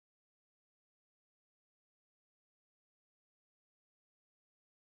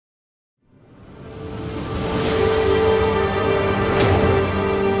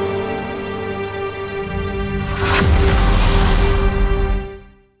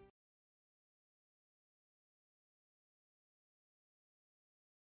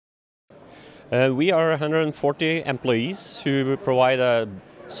We are 140 employees who provide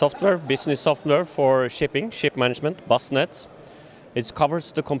business software for shipping, ship management, bus nets. It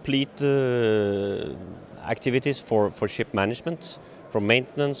covers the complete activities for ship management, from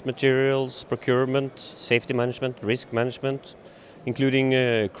maintenance, materials, procurement, safety management, risk management,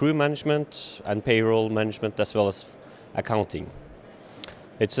 including crew management and payroll management, as well as accounting.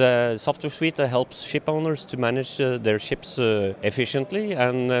 It's a software suite that helps ship owners to manage their ships efficiently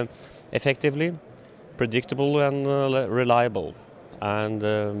and effectively, predictable and reliable.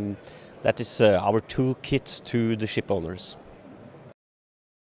 And that is our toolkit to the ship owners.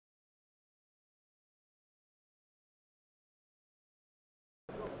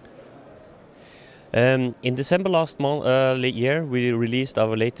 In December last year, we released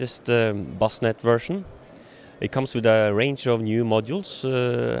our latest BusNet version. It comes with a range of new modules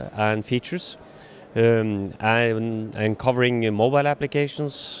and features, and covering mobile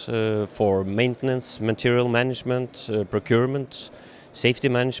applications for maintenance, material management, procurement, safety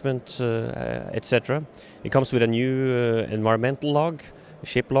management, etc. It comes with a new environmental log,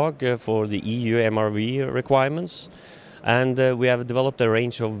 ship log for the EU MRV requirements. And we have developed a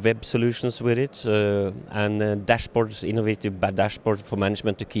range of web solutions with it and dashboards, innovative dashboards for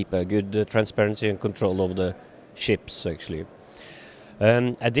management to keep a good transparency and control of the ships, actually.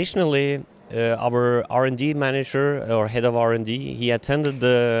 Additionally, our R&D manager, or head of R&D, he attended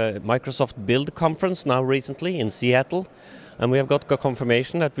the Microsoft Build conference now recently in Seattle. And we have got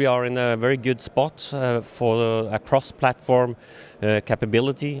confirmation that we are in a very good spot for a cross-platform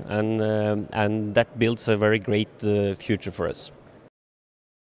capability, and that builds a very great future for us.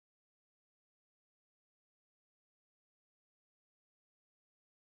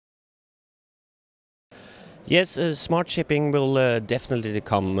 Yes, smart shipping will definitely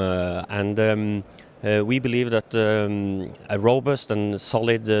come, and we believe that a robust and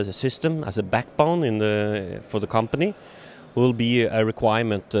solid system as a backbone for the company will be a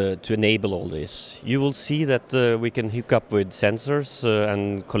requirement to enable all this. You will see that we can hook up with sensors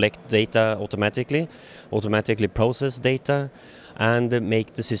and collect data automatically process data, and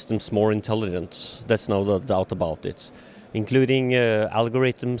make the systems more intelligent. That's no doubt about it, including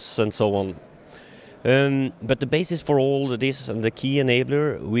algorithms and so on. But the basis for all this, and the key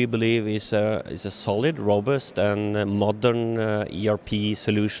enabler, we believe, is a solid, robust and modern ERP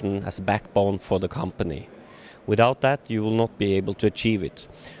solution as a backbone for the company. Without that, you will not be able to achieve it.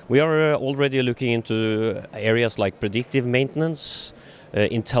 We are already looking into areas like predictive maintenance,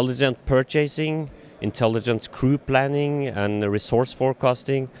 intelligent purchasing, intelligent crew planning and resource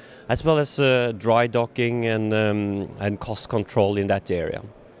forecasting, as well as dry docking and cost control in that area.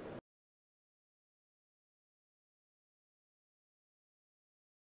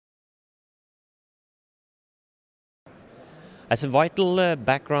 As a vital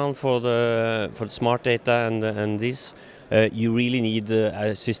background for the smart data and this, you really need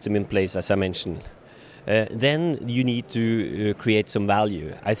a system in place, as I mentioned. Then you need to create some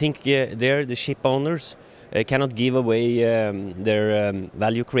value. I think there the ship owners cannot give away their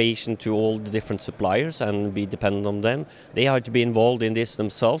value creation to all the different suppliers and be dependent on them. They have to be involved in this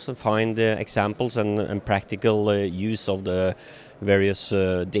themselves and find examples and practical use of the various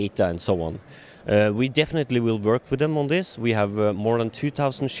data and so on. We definitely will work with them on this. We have more than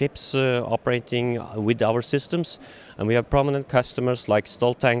 2,000 ships operating with our systems, and we have prominent customers like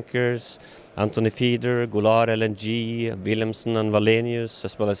Stolt Tankers, Anthony Feeder, Golar LNG, Wilhelmsen and Wallenius,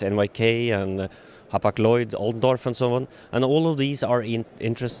 as well as NYK and Hapag-Lloyd, Oldendorff and so on. And all of these are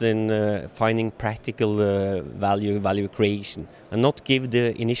interested in finding practical value creation, and not give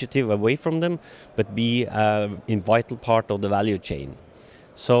the initiative away from them, but be a vital part of the value chain.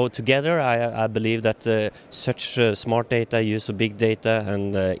 So together, I believe that such smart data, use of big data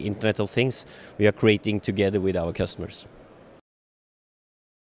and Internet of Things, we are creating together with our customers.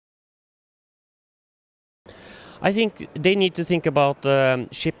 I think they need to think about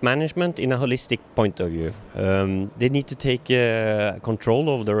ship management in a holistic point of view. They need to take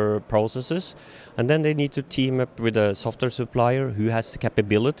control of their processes, and then they need to team up with a software supplier who has the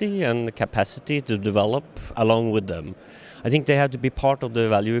capability and the capacity to develop along with them. I think they have to be part of the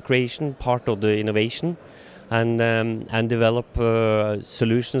value creation, part of the innovation, and develop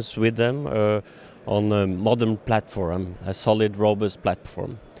solutions with them on a modern platform, a solid, robust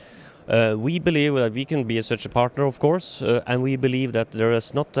platform. We believe that we can be such a partner, of course, and we believe that there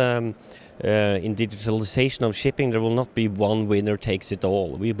is not, in digitalization of shipping, there will not be one winner takes it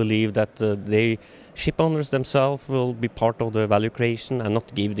all. We believe that the ship owners themselves will be part of the value creation and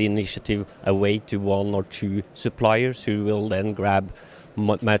not give the initiative away to one or two suppliers who will then grab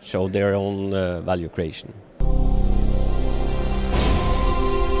much of their own value creation.